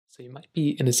So you might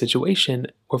be in a situation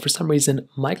where for some reason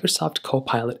Microsoft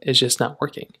Copilot is just not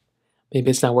working.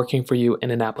 Maybe it's not working for you in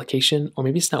an application, or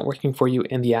maybe it's not working for you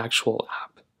in the actual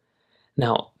app.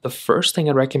 Now, the first thing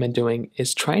I'd recommend doing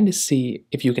is trying to see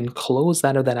if you can close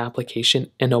out of that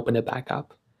application and open it back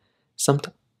up.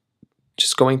 Sometimes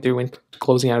just going through and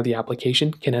closing out of the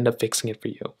application can end up fixing it for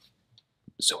you.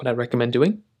 So what I'd recommend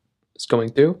doing is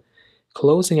going through,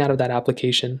 closing out of that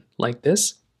application like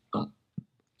this,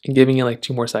 and giving it like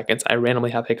 2 more seconds. I randomly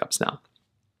have hiccups now.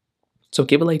 So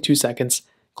give it like 2 seconds,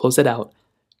 close it out,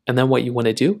 and then what you want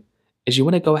to do is you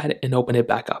want to go ahead and open it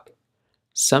back up.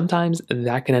 Sometimes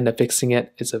that can end up fixing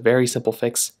it. It's a very simple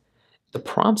fix. The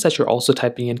prompts that you're also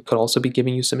typing in could also be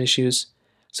giving you some issues.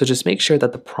 So just make sure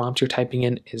that the prompt you're typing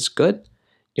in is good.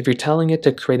 If you're telling it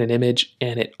to create an image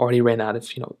and it already ran out of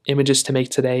images to make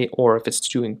today, or if it's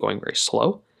going very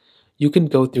slow, you can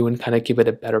go through and kind of give it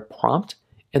a better prompt.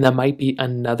 And that might be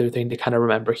another thing to kind of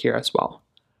remember here as well.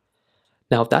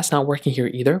 Now, if that's not working here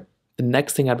either, the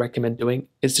next thing I'd recommend doing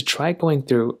is to try going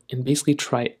through and basically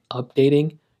try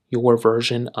updating your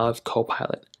version of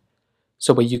Copilot.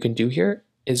 So what you can do here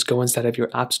is go inside of your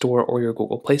App Store or your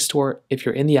Google Play Store. If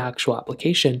you're in the actual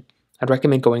application, I'd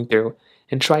recommend going through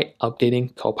and try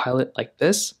updating Copilot like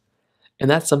this.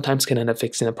 And that sometimes can end up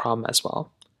fixing the problem as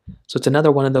well. So it's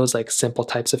another one of those like simple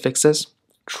types of fixes.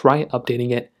 Try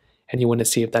updating it, and you want to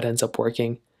see if that ends up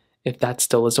working. If that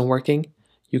still isn't working,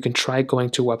 you can try going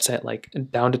to a website like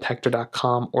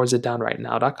downdetector.com or is it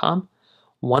downrightnow.com.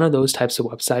 One of those types of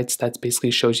websites that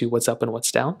basically shows you what's up and what's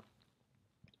down.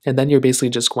 And then you're basically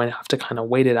just going to have to kind of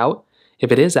wait it out. If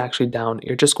it is actually down,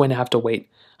 you're just going to have to wait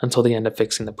until the end of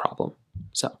fixing the problem.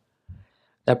 So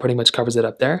that pretty much covers it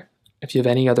up there. If you have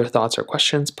any other thoughts or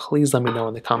questions, please let me know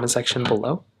in the comment section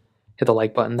below. Hit the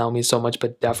like button, that would mean so much,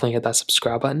 but definitely hit that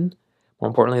subscribe button. More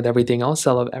importantly than everything else,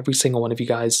 I love every single one of you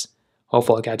guys.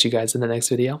 Hopefully I'll catch you guys in the next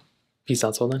video. Peace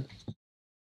out till then.